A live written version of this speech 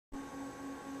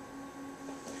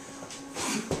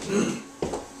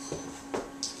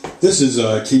This is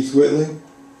Keith Whitley.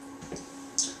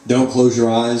 Don't Close Your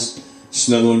Eyes. Just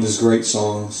another one of his great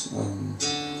songs.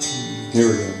 Here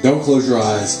we go. Don't Close Your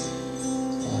Eyes.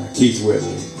 Keith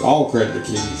Whitley. All credit to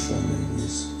Keith. I mean,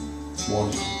 he's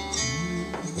wonderful.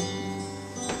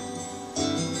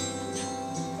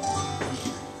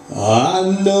 I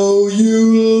know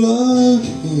you loved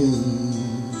him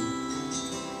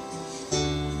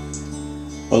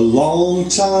a long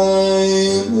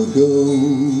time ago,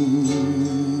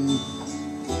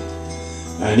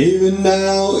 and even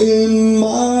now in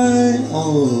my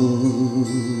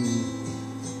arms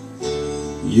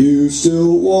you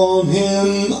still want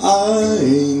him, I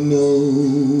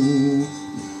know.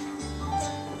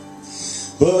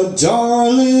 But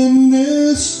darling,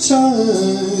 this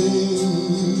time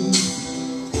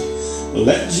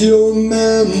let your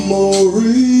memories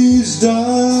die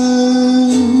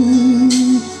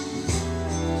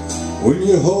when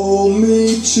you hold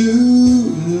me tonight.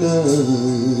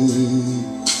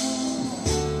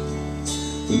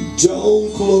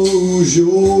 Don't close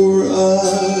your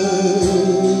eyes.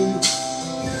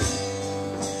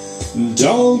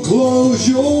 Don't close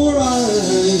your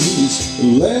eyes.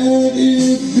 Let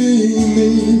it be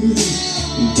me.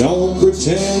 Don't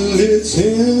pretend it's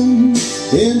him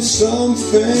in some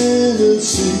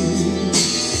fantasy.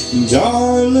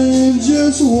 Darling,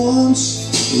 just once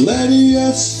let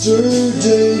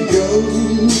yesterday go,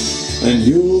 and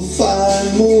you'll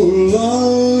find more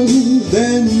love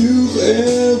than you've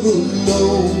ever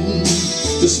known.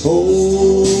 Just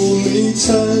hold me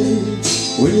tight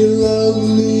when you love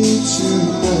me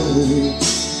tonight,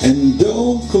 and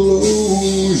don't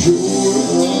close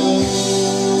your eyes.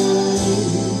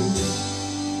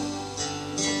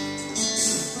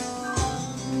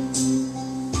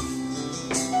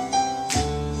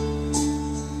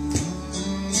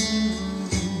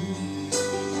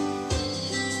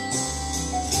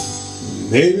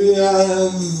 Maybe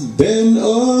I've been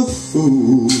a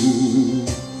fool,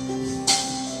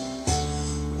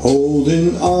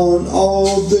 holding on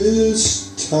all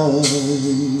this time,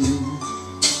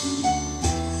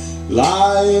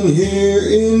 lying here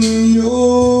in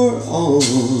your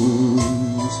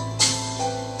arms,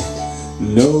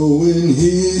 knowing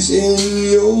he's in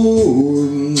your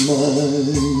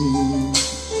mind.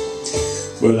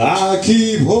 But I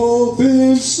keep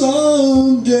hoping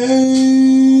someday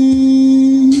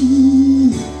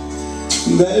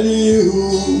that you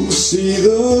see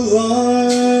the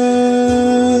light.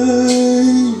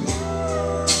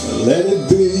 Let it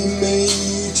be me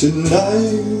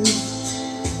tonight.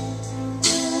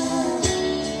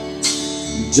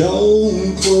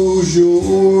 Don't close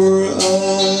your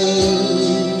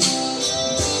eyes.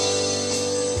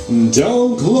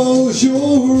 Don't close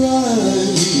your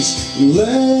eyes.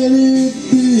 Let it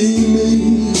be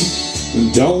me.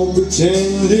 Don't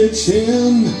pretend it's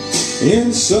him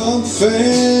in some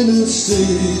fantasy.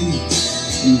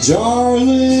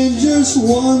 Darling, just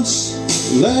once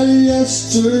let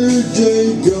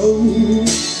yesterday go,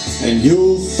 and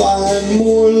you'll find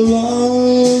more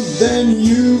love than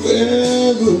you've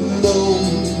ever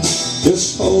known.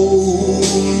 Just hold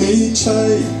me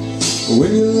tight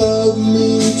when you love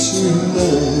me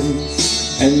tonight,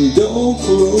 and don't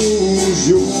close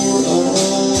your eyes.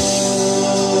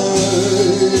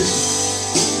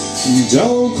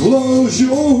 Don't close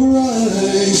your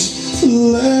eyes.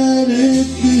 Let it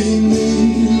be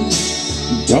me.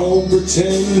 Don't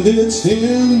pretend it's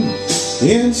him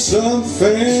in some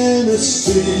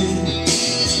fantasy.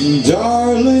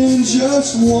 Darling,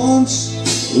 just once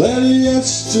let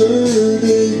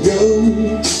yesterday go,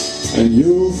 and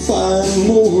you'll find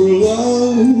more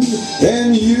love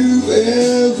than you've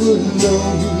ever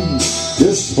known.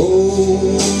 Just hold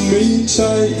me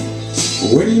tight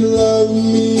when you love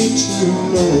me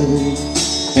tonight,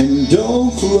 and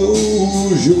don't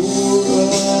close your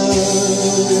eyes.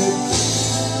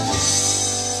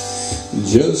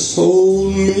 Just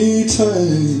hold me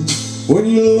tight when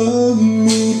you love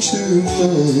me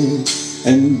tonight,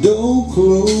 and don't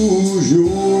close your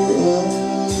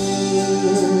eyes.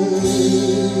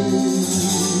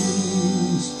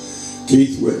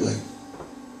 Keith Whitley.